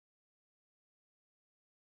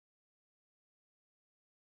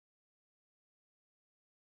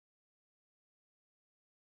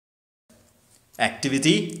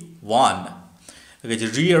Activity 1. Okay,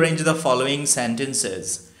 rearrange the following sentences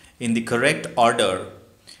in the correct order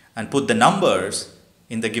and put the numbers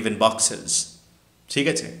in the given boxes. ঠিক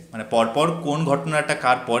আছে, মানে পরপর কোন ঘটনাটা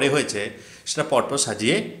কার পরে হয়েছে সেটা পরপর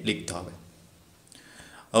সাজিয়ে লিখতে হবে।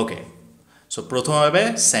 ওকে, সো প্রথম হবে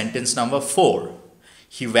sentence number 4,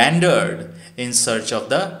 he wandered in search of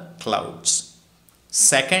the clouds.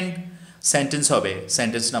 Second sentence হবে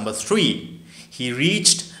sentence number 3, he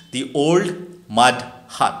reached the old mud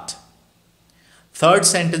hut. Third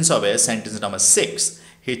sentence হবে sentence number 6,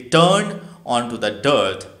 he turned onto the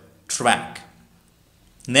dirt track.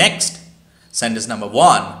 Next, sentence number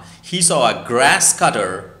 1, he saw a grass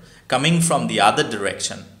cutter coming from the other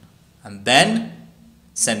direction. And then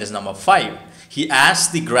sentence number 5, he asked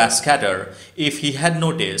the grass cutter if he had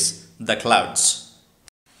noticed the clouds.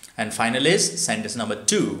 And finally, sentence number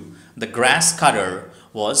 2, the grass cutter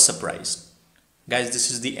was surprised. Guys, this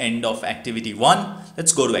is the end of activity 1.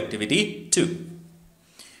 Let's go to activity 2.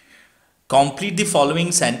 Complete the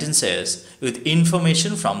following sentences with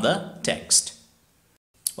information from the text.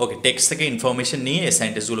 Okay, text থেকে information নিয়ে এই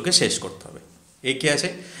সেন্টেন্সগুলোকে শেষ করতে হবে। এই কি আছে?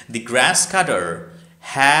 The grass cutter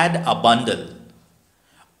had a bundle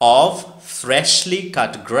of freshly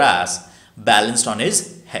cut grass balanced on his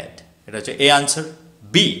head. এটা হচ্ছে A answer.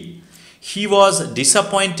 B, he was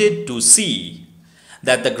disappointed to see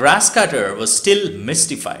that the grass cutter was still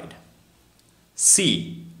mystified. C,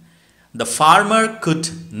 the farmer could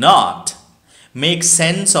not make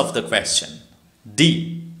sense of the question. D,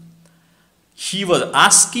 he was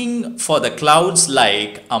asking for the clouds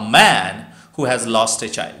like a man who has lost a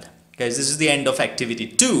child. Guys, this is the end of activity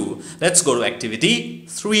 2. Let's go to activity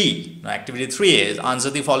 3. Now, activity 3 is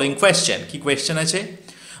answer the following question. Ki question ache?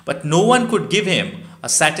 But no one could give him a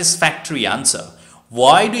satisfactory answer.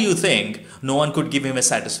 Why do you think no one could give him a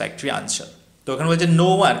satisfactory answer? তো এখানে বলছে no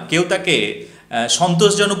one, কেউ তাকে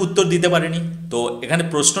সন্তোষজনক উত্তর দিতে পারেনি। তো এখানে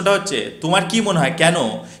প্রশ্নটা হচ্ছে তোমার কি মনে হয় কেন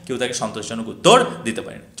কেউ তাকে সন্তোষজনক উত্তর দিতে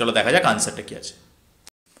পারেনি? চলো দেখা যাক আনসারটা কি আছে।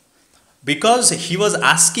 Because he was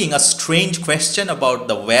asking a strange question about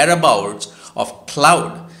the whereabouts of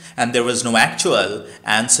cloud and there was no actual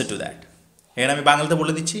answer to that. এখানে আমি বাংলাতে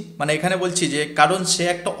বলে দিচ্ছি, মানে এখানে বলছি যে কারণ সে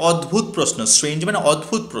একটা অদ্ভুত প্রশ্ন, স্ট্রেঞ্জ মানে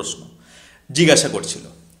অদ্ভুত প্রশ্ন জিজ্ঞাসা করছিল।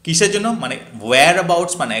 কিসের জন্য? মানে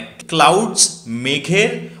whereabouts মানে ক্লাউডস,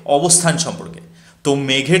 মেঘের অবস্থান সম্পর্কে। তো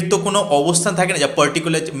মেঘের তো কোনো অবস্থান থাকে না, যা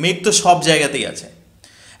পার্টিকুলার, মেঘ তো সব জায়গাতেই আছে।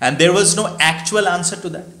 And there was no actual answer to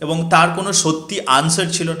that, এবং তার কোনো সত্যি আনসার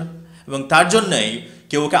ছিল না, এবং তার জন্যই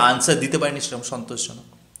কেউ ওকে আনসার দিতে পারেনি সেরকম সন্তোষজনক।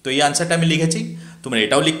 তো এই আনসারটা আমি লিখেছি, তোমরা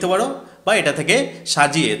এটাও লিখতে পারো বা এটা থেকে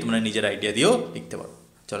সাজিয়ে তোমরা নিজের আইডিয়া দিয়েও লিখতে পারো।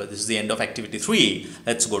 চলো, this is the end of activity 3.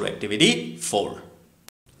 Let's go to activity 4.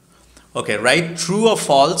 Okay, right true or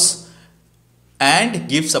false and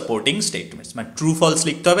give supporting statements. মানে ট্রু ফলস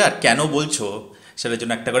লিখতে হবে, আর কেন বলছো সেটার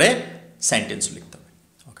জন্য একটা করে সেন্টেন্স লিখতে হবে।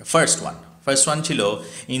 ওকে, ফার্স্ট ওয়ান ছিল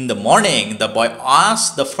in the morning the boy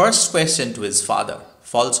asked the first question to his father.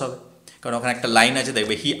 False হবে, কারণ ওখানে একটা লাইন আছে,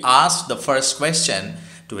 দেখবে he asked the first question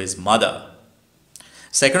to his mother.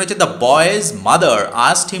 Second হচ্ছে the boys mother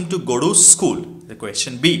asked him to go to school. The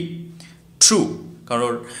question B, true, কারণ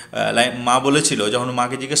ওর মা বলেছিল, যখন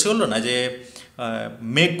মাকে জিজ্ঞাসা করলো না যে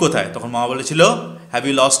মেঘ কোথায়, তখন মা বলেছিল have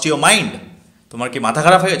you lost your mind, তোমার কি মাথা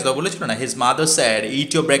খারাপ হয়ে গেছে? তো বলেছিল না his mother sad it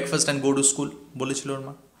your breakfast and go to school, বলেছিল ওর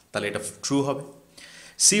মা, তাহলে এটা ট্রু হবে।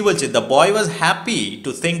 সি বলছে the boy was happy to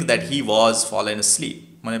think that he was fallen slip,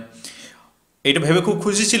 মানে এটা ভেবে খুব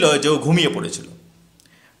খুশি ছিল যে ও ঘুমিয়ে পড়েছিল।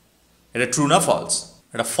 এটা ট্রু না ফলস?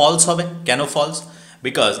 এটা ফলস হবে। কেন false?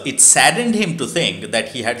 Because it saddened him to think that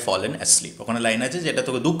he had fallen asleep. ওখানে লাইন আছে যে এটা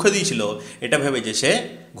তোকে দুঃখ দিয়েছিল, এটা ভেবে যে সে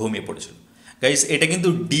ঘুমিয়ে পড়েছিল। গাইস, এটা কিন্তু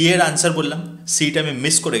ডি এর আনসার বললাম, সিটা আমি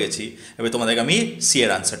মিস করে গেছি। এবার তোমাদেরকে আমি সি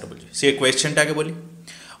এর আনসারটা বলছি। সি এর কোয়েশ্চেনটাকে বলি,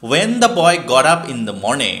 when the boy got up in the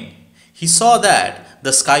morning he saw that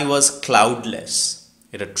the sky was cloudless.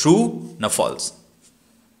 এটা ট্রু না ফলস?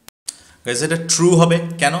 গাইস, এটা ট্রু হবে।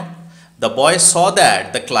 কেন? the boy saw that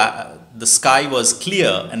the sky was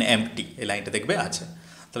clear and empty. এই লাইনটা দেখবে আছে।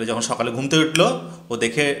 তাহলে যখন সকালে ঘুম থেকে উঠলো, ও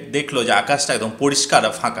দেখলো যে আকাশটা একদম পরিষ্কার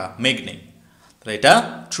আর ফাঁকা, মেঘ নেই, তাহলে এটা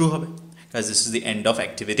ট্রু হবে। Guys, this is the end of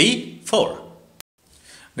activity 4.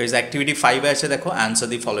 Guys, activity 5 আছে, দেখো answer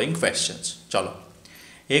the following questions. চলো,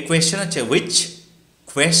 এই কোয়েশ্চেন হচ্ছে which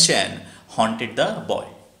question haunted the boy,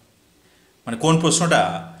 মানে কোন প্রশ্নটা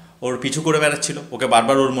ওর পিছু করে বেড়াচ্ছিল, ওকে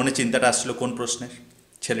বারবার ওর মনে চিন্তাটা আসছিল কোন প্রশ্নের,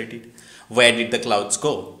 ছেলেটির। where did the clouds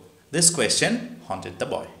go? This question haunted the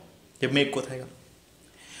boy. যে মেঘ কোথায় গেল।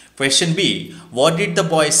 Question B, what did the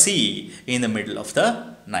boy see in the middle of the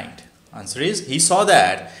night? Answer is he saw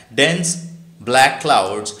that dense black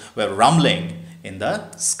clouds were rumbling in the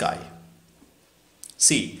sky. C,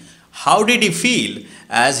 How did he feel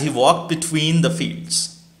as he walked between the fields?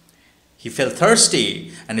 He felt thirsty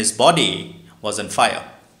and his body was on fire.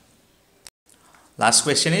 Last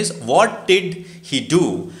question is, what did he do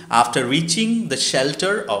after reaching the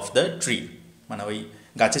shelter of the tree? মানে ওই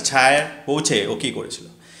গাছের ছায়ায় পৌঁছে ও কি করেছিল?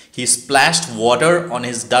 He splashed water on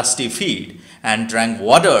his dusty feet and drank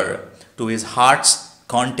water to his heart's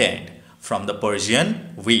content from the Persian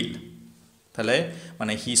wheel. তাহলে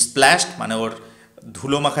মানে he splashed মানে ওর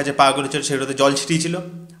ধুলো মাখা যে পাগুলো ছিল সেগুলোতে জল ছিটিয়েছিল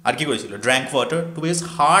আর কি করেছিল? Drank water to his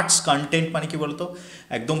hertz content মানে কি বলতো?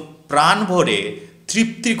 একদম প্রাণ ভরে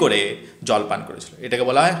তৃপ্তি করে জল পান করেছিল, এটাকে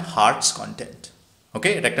বলা হয় হার্টস কন্টেন্ট। ওকে,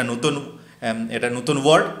 এটা একটা নতুন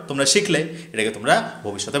ওয়ার্ড তোমরা শিখলে এটাকে তোমরা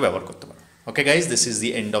ভবিষ্যতে ব্যবহার করতে পারো। Okay guys, this is the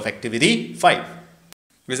end of activity 5।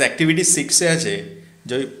 Because activity 6-এ আছে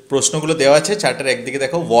যে প্রশ্নগুলো দেওয়া আছে চারটার একদিকে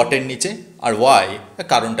দেখো ওয়াটের নিচে আর ওয়াই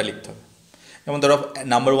কারণটা লিখতে হবে। যেমন ধরো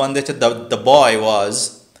নাম্বার 1 দিয়েছে দ্য বয় ওয়াজ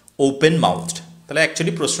ওপেন মাউথড, তাহলে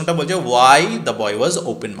অ্যাকচুয়ালি প্রশ্নটা বলছে why the boy was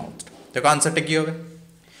open মাউথড। দেখো আনসারটা কী হবে?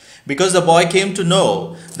 Because the boy came to know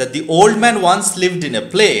that the old man once lived in a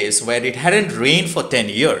place where it hadn't rained for 10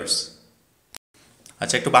 years.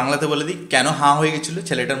 আচ্ছা, একটু বাংলাতে বলে দিই কেন হাঁ হয়ে গেছিল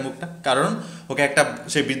ছেলেটার মুখটা। কারণ ওকে একটা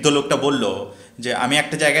সেই বৃদ্ধ লোকটা বলল যে আমি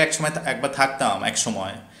একটা জায়গায় একবার থাকতাম এক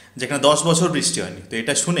সময় যেখানে 10 বছর বৃষ্টি হয়নি, তো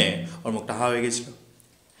এটা শুনে ওর মুখটা হাঁ হয়ে গেছিল।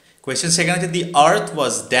 কোয়েশ্চেন সেখানে আছে দি আর্থ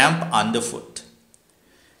ওয়াজ ড্যাম্প আন্ডারফুট,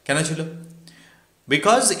 কেন ছিল?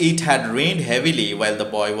 Because it had rained heavily while the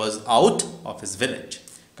boy was out of his village.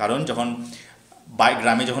 কারণ যখন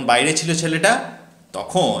গ্রামে যখন বাইরে ছিল ছেলেটা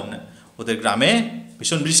তখন ওদের গ্রামে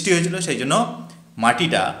ভীষণ বৃষ্টি হয়েছিল, সেই জন্য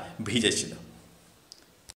মাটিটা ভিজেছিল।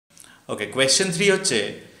 ওকে, কোয়েশ্চেন 3 হচ্ছে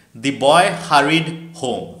দি বয় হারিড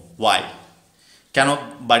হোম, ওয়াই? কেন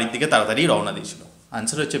বাড়ির দিকে তাড়াতাড়ি রওনা দিয়েছিল?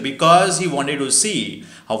 আনসার হচ্ছে because he wanted to C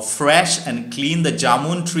how fresh and clean the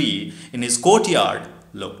jamun tree in his courtyard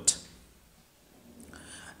looked.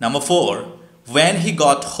 Number 4, when he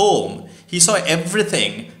got home, he saw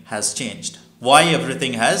everything has changed. Why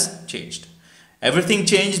everything has changed? Everything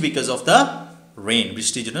changed because of the rain.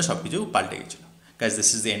 বৃষ্টির জন্য সব কিছু পাল্টে গেছিল। Guys, this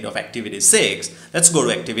is the end of activity 6. Let's go to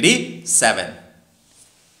activity 7.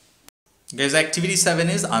 Guys, activity 7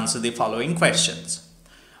 is answer the following questions.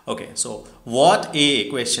 Okay, so what a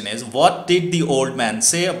question is, what did the old man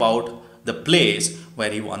say about the place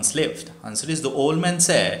where he once lived? Answer is the old man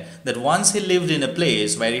said that once he lived in a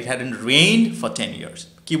place where it hadn't rained for 10 years.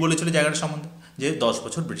 কি বলেছিল জায়গার সম্বন্ধে? যে 10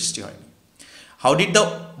 বছর বৃষ্টি হয়নি। How did the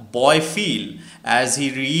boy feel as he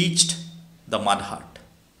reached the mud hut?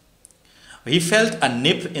 He felt a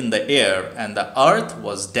nip in the air and the earth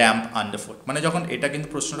was damp underfoot. মানে যখন এটা কিন্তু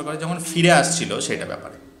প্রশ্নটা করে যখন ফিরে আসছিল সেটা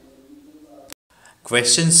ব্যাপারে।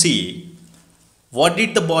 Question C, what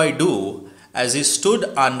did the boy do as he stood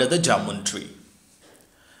under the jamun tree?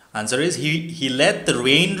 Answer is he let the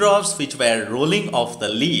raindrops which were rolling off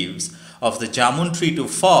the leaves of the jamun tree to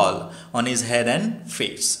fall on his head and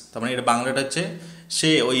face. তার মানে এটা বাংলাটা হচ্ছে সে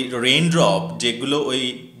ওই রেইনড্রপ যেগুলো ওই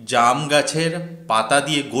জাম গাছের পাতা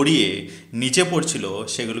দিয়ে গড়িয়ে নিচে পড়ছিল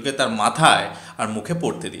সেগুলোকে তার মাথায় আর মুখে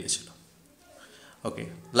পড়তে দিয়েছিল। ওকে,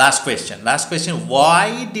 last question, why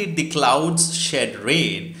did the clouds shed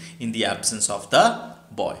rain in the absence of the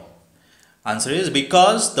boy? Answer is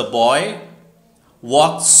because the boy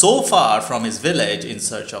walked so far from his village in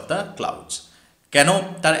search of the clouds. কেন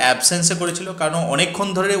তার অ্যাবসেন্সে করেছিল? কারণ অনেকক্ষণ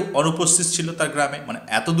ধরে অনুপস্থিত ছিল তার গ্রামে, মানে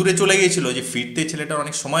এত দূরে চলে গিয়েছিল যে ফিরতে ছেলেটার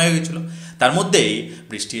অনেক সময় হয়ে গেছিলো, তার মধ্যেই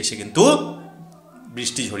বৃষ্টি এসে কিন্তু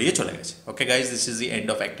বৃষ্টি ঝরিয়ে চলে গেছে। Okay guys, this is the end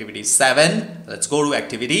of activity 7. Let's go to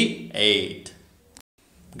activity 8.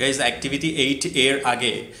 Guys, activity 8 এর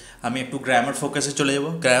আগে আমি একটু গ্রামার ফোকাসে চলে যাব।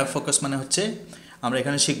 গ্রামার ফোকাস মানে হচ্ছে আমরা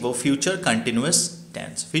এখানে শিখবো future continuous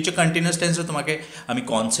tense. Future continuous টেন্সে তোমাকে আমি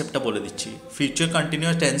কনসেপ্টটা বলে দিচ্ছি। ফিউচার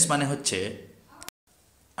কন্টিনিউয়াস টেন্স মানে হচ্ছে,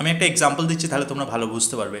 আমি একটা এক্সাম্পল দিচ্ছি তাহলে তোমরা ভালো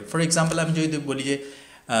বুঝতে পারবে। ফর এক্সাম্পল আমি যদি বলি যে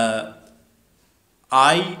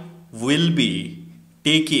I will be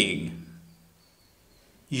taking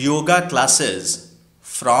yoga classes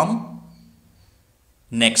from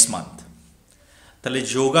next month, তাহলে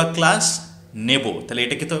যোগা ক্লাস নেব, তাহলে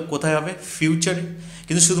এটা কিন্তু কোথায় হবে? ফিউচারে।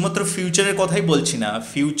 কিন্তু শুধুমাত্র ফিউচারের কথাই বলছি না,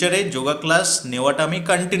 ফিউচারে যোগা ক্লাস নেওয়াটা আমি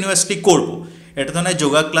কন্টিনিউয়াসলি করব। এটা তো নয়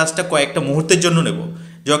যোগা ক্লাসটা কয়েকটা মুহূর্তের জন্য নেব,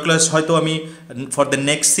 যোগা ক্লাস হয়তো আমি ফর দ্য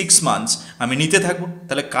নেক্সট 6 months আমি নিতে থাকবো,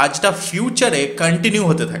 তাহলে কাজটা ফিউচারে কন্টিনিউ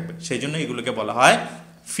হতে থাকবে, সেই জন্য এগুলোকে বলা হয়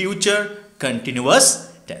ফিউচার কন্টিনিউয়াস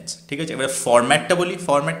টেন্স। ঠিক আছে, এবার ফরম্যাটটা বলি।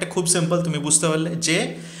 ফরম্যাটটা খুব সিম্পল, তুমি বুঝতে পারলে যে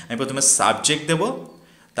আমি প্রথমে সাবজেক্ট দেব,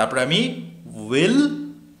 তারপরে আমি উইল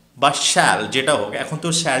বা শ্যাল যেটা হোক, এখন তো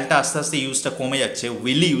শ্যালটা আস্তে আস্তে ইউজটা কমে যাচ্ছে,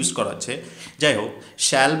 উইলই ইউজ করা হচ্ছে, যাই হোক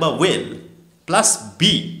শ্যাল বা উইল প্লাস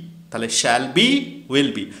বি, তাহলে shall be will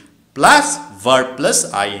be plus verb plus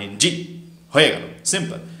ING হয়ে গেল,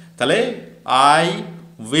 সিম্পল। তাহলে I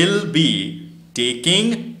will be taking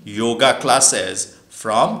yoga classes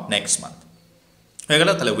from next month হয়ে গেল।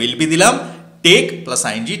 তাহলে উইল বি দিলাম, টেক প্লাস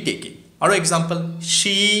আইএনজি টেকিং। আরও example,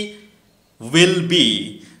 she will be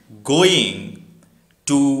going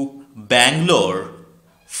to Bangalore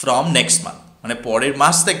from next month, মানে পরের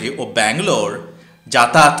মাস থেকে ও ব্যাঙ্গালোর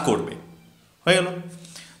যাতায়াত করবে হয়ে গেল।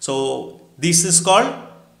 So this is called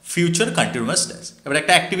future continuous tense. এবার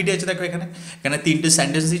একটা অ্যাক্টিভিটি আছে, দেখো এখানে এখানে তিনটে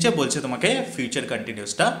সেন্টেন্স দিচ্ছে, বলছে তোমাকে ফিউচার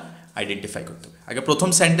কন্টিনিউয়াসটা আইডেন্টিফাই করতে হবে। আগে প্রথম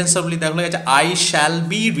সেন্টেন্সটা বলি, দেখো গেছে I shall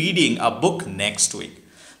be reading a book next week.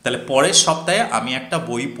 তাহলে পরের সপ্তাহে আমি একটা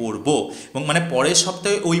বই পড়বো, এবং মানে পরের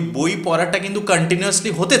সপ্তাহে ওই বই পড়াটা কিন্তু কন্টিনিউয়াসলি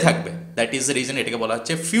হতে থাকবে। দ্যাট ইজ দ্য রিজন এটাকে বলা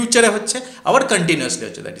হচ্ছে ফিউচারে হচ্ছে, আবার কন্টিনিউয়াসলি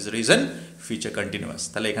হচ্ছে, that is the reason future continuous.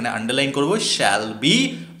 তাহলে এখানে আন্ডারলাইন করবো শ্যাল বি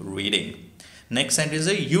রিডিং। নেক্সট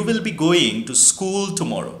সেন্টেন্সে you will be going to school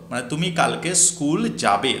tomorrow, মানে তুমি কালকে স্কুল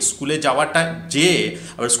যাবে, স্কুলে যাওয়াটা যে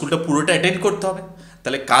আবার স্কুলটা পুরোটা অ্যাটেন্ড করতে হবে,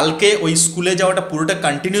 তাহলে কালকে ওই স্কুলে যাওয়াটা পুরোটা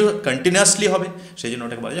কন্টিনিউয়াসলি হবে, সেই জন্য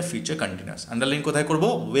ওটাকে বলা যায় ফিউচার কন্টিনিউয়াস। আন্ডারলাইন কোথায় করবো?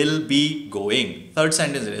 Will be going. Third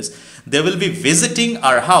sentence is they will be visiting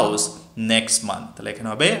our house next month, তাহলে এখানে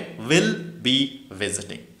হবে will be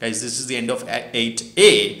visiting. Guys, this is the end of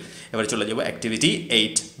 8A। এবারে চলে যাবো অ্যাক্টিভিটি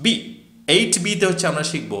 8B। 8B তে হচ্ছে আমরা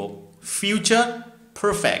শিখবো future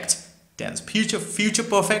perfect tense. Future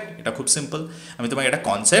perfect এটা খুব সিম্পল, আমি তোমাকে একটা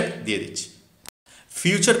কনসেপ্ট দিয়ে দিচ্ছি।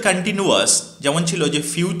 ফিউচার কন্টিনিউয়াস যেমন ছিল যে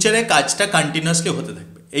ফিউচারে কাজটা কন্টিনিউয়াসলি হতে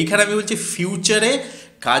থাকবে, এইখানে আমি বলছি ফিউচারে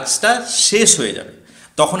কাজটা শেষ হয়ে যাবে,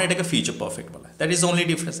 তখন এটাকে ফিউচার পারফেক্ট বলা হয়। That is only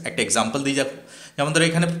difference. একটা এক্সাম্পল দিয়ে যাবো, যেমন ধরো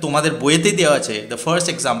এখানে তোমাদের বইয়েতেই দেওয়া আছে, the first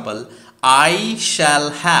example, I shall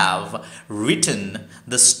have written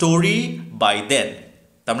the story by দেন।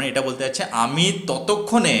 তার মানে এটা বলতে যাচ্ছে আমি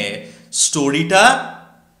ততক্ষণে স্টোরিটা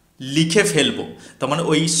লিখে ফেলবো, তার মানে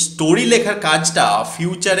ওই স্টোরি লেখার কাজটা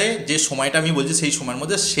ফিউচারে যে সময়টা আমি বলছি সেই সময়ের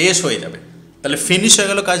মধ্যে শেষ হয়ে যাবে, তাহলে ফিনিশ হয়ে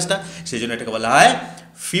গেল কাজটা, সেই জন্য এটাকে বলা হয়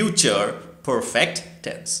ফিউচার পারফেক্ট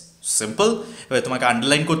টেন্স। সিম্পল। এবার তোমাকে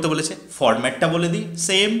আন্ডারলাইন করতে বলেছে, ফরম্যাটটা বলে দিই,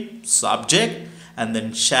 same subject and then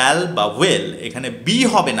shall বা উইল, এখানে বি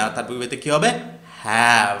হবে না, তার পরিবর্তে কি হবে?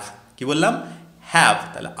 হ্যাভ। কি বললাম? হ্যাভ।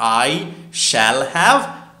 তাহলে আই শ্যাল হ্যাভ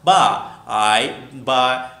বা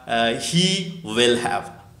হি উইল হ্যাভ,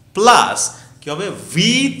 প্লাস কি হবে?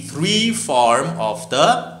 V3 form of the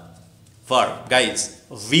verb. Guys,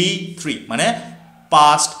 V3 মানে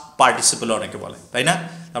পাস্ট পার্টিসিপল অনেকে বলে, তাই না?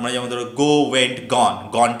 আমরা যেমন ধরো গো, ওয়েন্ট, গন,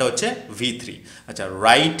 গনটা হচ্ছে V3। আচ্ছা,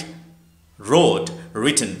 রাইট, রোড,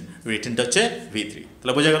 রিটেন, রিটেনটা হচ্ছে V3।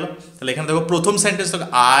 তাহলে বোঝা গেল? তাহলে এখানে দেখো প্রথম সেন্টেন্স দেখো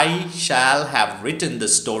I shall have written the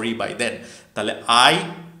story by দেন, তাহলে আই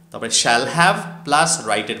তারপরে শ্যাল হ্যাভ প্লাস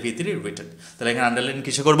রাইটের V3 রিটেন। তাহলে এখানে আন্ডারলাইন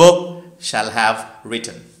কিসে করবো? Shall have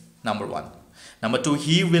written, number 1। Number 2,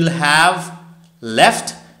 he will have left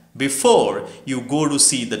before you go to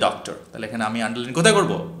C the doctor, তাহলে এখানে আমি আন্ডারলাইন কোথায়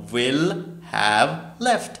করবো? Will have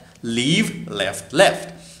left, leave, left, left.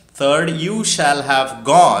 Third, you shall have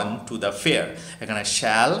gone to the fair, এখানে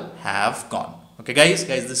shall have gone. Okay guys,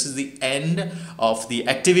 this is the end of the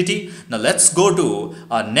activity. Now let's go to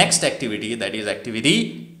our next activity, that is activity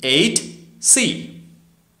 8C.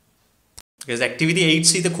 Guys, activity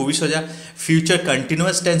 8C তে খুবই সোজা, future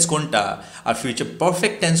continuous tense কোনটা আর future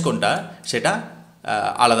perfect tense কোনটা সেটা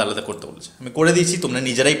আলাদা আলাদা করতে বলেছে। আমি করে দিয়েছি, তোমরা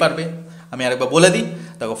নিজেরাই পারবে। আমি আরেকবার বলে দিই,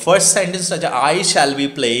 দেখো ফার্স্ট সেন্টেন্সটা আছে I shall be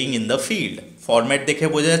playing in the field. Format দেখে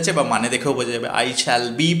বোঝা যাচ্ছে বা মানে দেখেও বোঝা যাবে, আই শ্যাল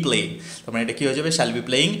বি প্লেয়িং, তার মানে এটা কী হয়ে যাবে? Shall be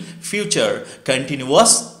playing future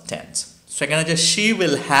continuous tense. Second আছে she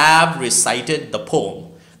will have recited the poem,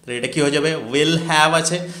 তাহলে এটা কী হয়ে যাবে? উইল হ্যাভ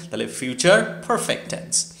আছে, তাহলে ফিউচার পারফেক্ট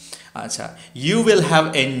টেন্স। আচ্ছা, you will have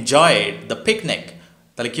enjoyed the picnic,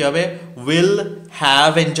 তাহলে কী হবে? উইল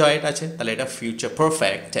হ্যাভ এনজয়েড আছে, তাহলে এটা ফিউচার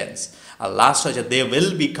পারফেক্ট টেন্স। আর লাস্ট হচ্ছে they will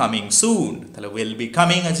be coming soon, তাহলে উইল বি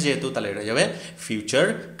কামিং আছে যেহেতু, তাহলে এটা যাবে future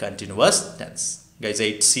continuous tense. Guys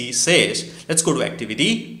 8C শেষ। Let's go to activity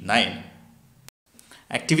 9।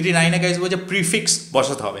 Activity 9-এ guys বলছে প্রিফিক্স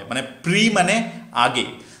বসাতে হবে, মানে প্রি মানে আগে,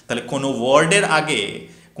 তাহলে কোনো ওয়ার্ডের আগে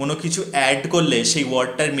কোনো কিছু অ্যাড করলে সেই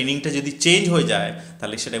ওয়ার্ডটার মিনিংটা যদি চেঞ্জ হয়ে যায়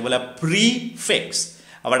তাহলে সেটাকে বলা প্রিফিক্স।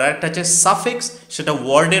 আবার আরেকটা আছে সাফিক্স, সেটা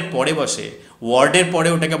ওয়ার্ডের পরে বসে, ওয়ার্ডের পরে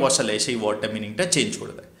ওটাকে বসালে সেই ওয়ার্ডটার মিনিংটা চেঞ্জ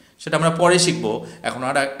করে দেয়, সেটা আমরা পরে শিখবো।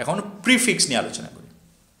 এখন প্রিফিক্স নিয়ে আলোচনা করি।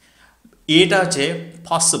 এটা হচ্ছে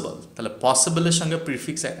পসিবল, তাহলে পসিবলের সঙ্গে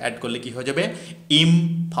প্রিফিক্স অ্যাড করলে কি হয়ে যাবে?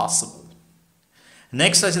 ইম্পসিবল।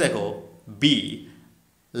 নেক্সট আছে দেখো বি,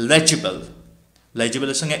 লেজিবল,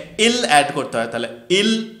 লেজিবলের সঙ্গে ইল অ্যাড করতে হয়, তাহলে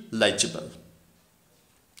ইল লেজিবল।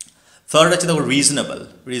 থার্ড আছে দেখো রিজনেবল,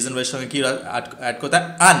 রিজনেবলের সঙ্গে কি অ্যাড করতে হয়?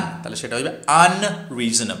 আন, তাহলে সেটা হবে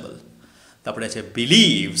আনরিজনেবল। তারপরে আছে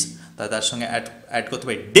বিলিভস তাহলে তার সঙ্গে অ্যাড করতে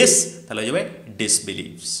পারি ডিস, তাহলে হয়ে যাবে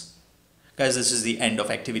ডিসবিলিভস। Guys this is the end of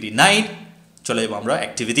activity 9। চলে যাবো আমরা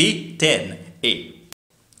অ্যাক্টিভিটি 10A।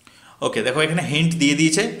 ওকে, দেখো এখানে হিন্ট দিয়ে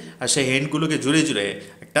দিয়েছে, আর সেই হিন্টগুলোকে জুড়ে জুড়ে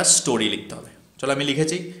একটা স্টোরি লিখতে হবে। চলো আমি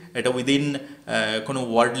লিখেছি, এটা উইদিন কোনো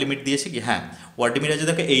ওয়ার্ড লিমিট দিয়েছে কি? হ্যাঁ, ওয়ার্ড লিমিট আছে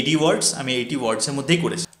দেখো 80 ওয়ার্ডস, আমি 80 ওয়ার্ডসের মধ্যেই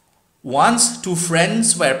করেছি। Once two friends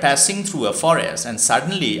were passing through a forest and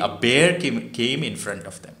suddenly a bear came in front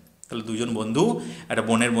of them. তাহলে দুজন বন্ধু একটা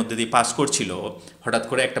বনের মধ্যে দিয়ে পাস করছিল, হঠাৎ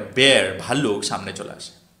করে একটা বেয়ার, ভাল্লুক সামনে চলে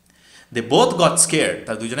আসে। They both got scared,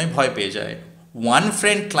 তারা দুজনেই ভয় পেয়ে যায়। One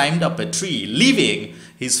friend climbed up a tree, leaving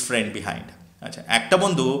his friend behind. আচ্ছা, একটা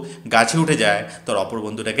বন্ধু গাছে উঠে যায় তার অপর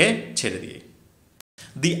বন্ধুটাকে ছেড়ে দিয়ে।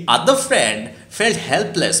 The other friend felt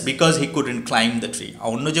helpless because he couldn't climb the tree.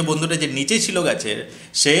 অন্য যে বন্ধুটা যে নিচে ছিল গাছের,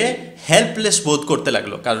 সে হেল্পলেস বোধ করতে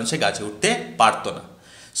লাগলো কারণ সে গাছে উঠতে পারতো না।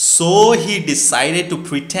 So he decided to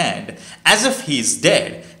pretend as if he is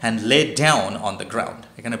dead and lay down on the ground.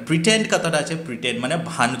 এখানে pretend কথাটা আছে, pretend মানে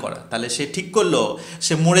ভান করা। তাহলে সে ঠিক করলো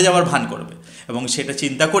সে মরে যাওয়ার ভান করবে, এবং সেটা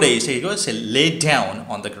চিন্তা করেই সে lay down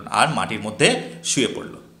on the ground, আর মাটির মধ্যে শুয়ে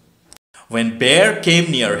পড়লো। When bear came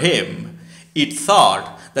near him, it thought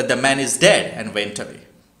that the man is dead and went away.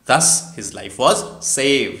 Thus his life was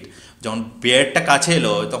saved. যখন বেয়ারটা কাছে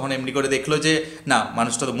এলো তখন এমনি করে দেখলো যে না,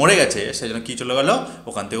 মানুষটা তো মরে গেছে, সেজন্য কি চলে গেল,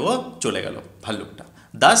 ওখান থেকে ও চলে গেল ভাল্লুকটা।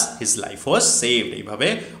 Thus his life was saved. এইভাবে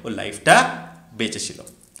ওর লাইফটা বেঁচেছিল।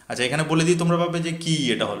 আচ্ছা, এখানে বলে দিই, তোমরা ভাববে যে কি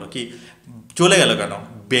এটা হলো, কি চলে গেল কেন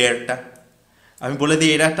বেয়ারটা? আমি বলে দিই,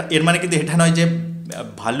 এর মানে কিন্তু এটা নয় যে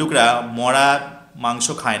ভাল্লুকরা মরা মাংস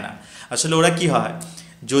খায় না। আসলে ওরা কি হয়,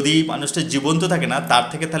 যদি মানুষটা জীবন্ত থাকে না, তার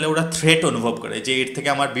থেকে তাহলে ওরা থ্রেট অনুভব করে যে এর থেকে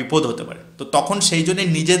আমার বিপদ হতে পারে, তো তখন সেই জন্য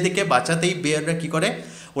নিজেদেরকে বাঁচাতেই বেয়াররা কী করে,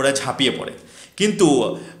 ওরা ঝাঁপিয়ে পড়ে। কিন্তু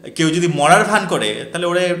কেউ যদি মরার ভান করে, তাহলে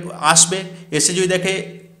ওরা আসবে, এসে যদি দেখে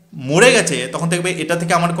মরে গেছে, তখন দেখবে এটা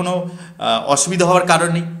থেকে আমার কোনো অসুবিধা হওয়ার কারণ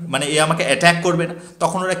নেই, মানে এ আমাকে অ্যাট্যাক করবে না,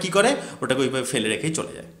 তখন ওরা কী করে, ওটাকে ওইভাবে ফেলে রেখেই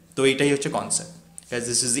চলে যায়। তো এইটাই হচ্ছে concept.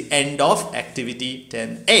 This is the end of activity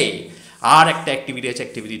 10A। আর একটা অ্যাক্টিভিটি আছে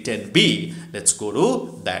activity 10B। Let's go to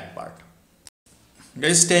that part.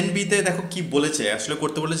 Guys 10B-তে দেখো কি বলেছে, আসলে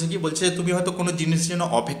করতে বলেছে কি, বলছে তুমি হয়তো কোনো জিনিসের জন্য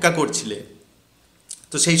অপেক্ষা করছিলে,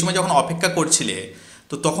 তো সেই সময় যখন অপেক্ষা করছিলে,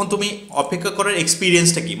 তো তখন তুমি অপেক্ষা করার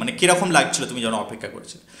এক্সপিরিয়েন্সটা কি, মানে কীরকম লাগছিল তুমি যখন অপেক্ষা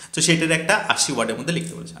করছিলে, তো সেটার একটা 80 ওয়ার্ডের মধ্যে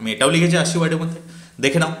লিখতে বলেছে। আমি এটাও লিখেছি 80 ওয়ার্ডের মধ্যে,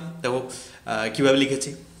 দেখে নাও দেখো কীভাবে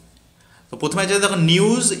লিখেছি। তো প্রথমে আছে দেখো,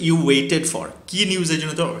 নিউজ ইউ ওয়েটেড ফর, কি নিউজের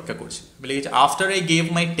জন্য তো অপেক্ষা করছি। লিখেছি, after I gave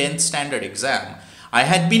my 10th standard exam I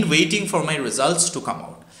had been waiting for my results to come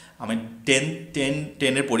out. আমি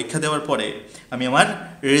টেনের পরীক্ষা দেওয়ার পরে আমি আমার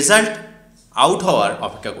রেজাল্ট আউট হওয়ার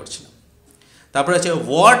অপেক্ষা করছিলাম। তারপরে আছে,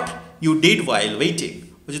 what you did while waiting,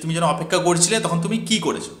 বলছি তুমি যখন অপেক্ষা করছিলে তখন তুমি কি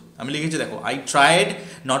করেছো। আমি লিখেছি দেখো, I tried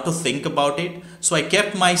not to think about it, so I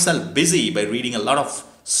kept my self busy by reading a lot of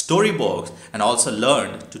story books and also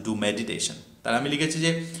learn to do meditation. তাহলে আমি লিখেছি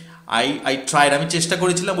যে আই ট্রাইড, আমি চেষ্টা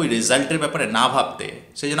করেছিলাম ওই রেজাল্টের ব্যাপারে না ভাবতে,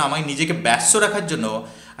 সেই জন্য আমাকে নিজেকে ব্যস্ত রাখার জন্য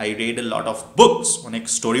I red A lot of books, অনেক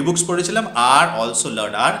স্টোরি বুকস পড়েছিলাম, are also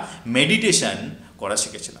learn, R meditation করা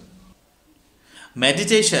শিখেছিলাম।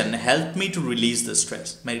 Meditation help me to release the stress,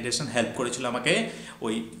 meditation help করেছিল আমাকে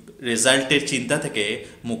ওই রেজাল্টের চিন্তা থেকে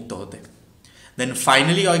মুক্ত হতে। দেন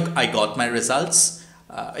finally I got my results,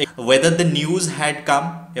 whether the news had come,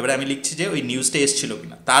 এবারে আমি লিখছি যে ওই নিউজটা এসেছিল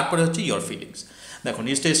কিনা, তারপরে হচ্ছে ইয়োর ফিলিংস। দেখো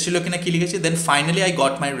নিউজটা এসেছিল কিনা কি লিখেছি, দেন finally I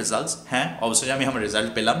got my results, হ্যাঁ অবশ্যই আমি আমার রেজাল্ট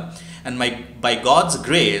পেলাম, and by gods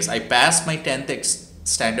grace I pass my 10th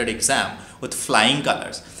standard exam with flying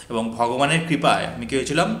colours, এবং ভগবানের কৃপায় আমি কী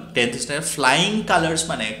হয়েছিলাম 10th স্ট্যান্ডার্ড ফ্লাইং কালার্স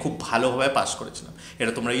মানে খুব ভালোভাবে পাস করেছিলাম।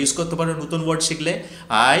 এটা তোমরা ইউজ করতে পারো নতুন ওয়ার্ড শিখলে।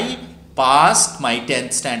 I passed my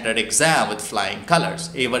 10th standard exam with flying colors.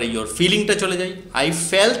 এবারে your ফিলিংটা চলে যাই, I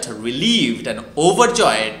felt relieved and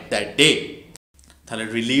overjoyed that day. তাহলে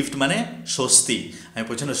রিলিভড মানে স্বস্তি, আমি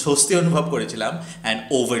প্রচণ্ড স্বস্তি অনুভব করেছিলাম, অ্যান্ড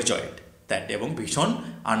ওভারজয়েড দ্যাট ডে, এবং ভীষণ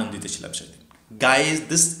আনন্দিত ছিলাম সেদিন। Guys,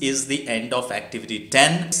 this is the end of activity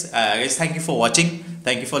 10. Guys, thank you for watching.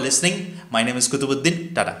 Thank you for listening. My name is Kutubuddin.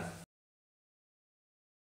 Tata.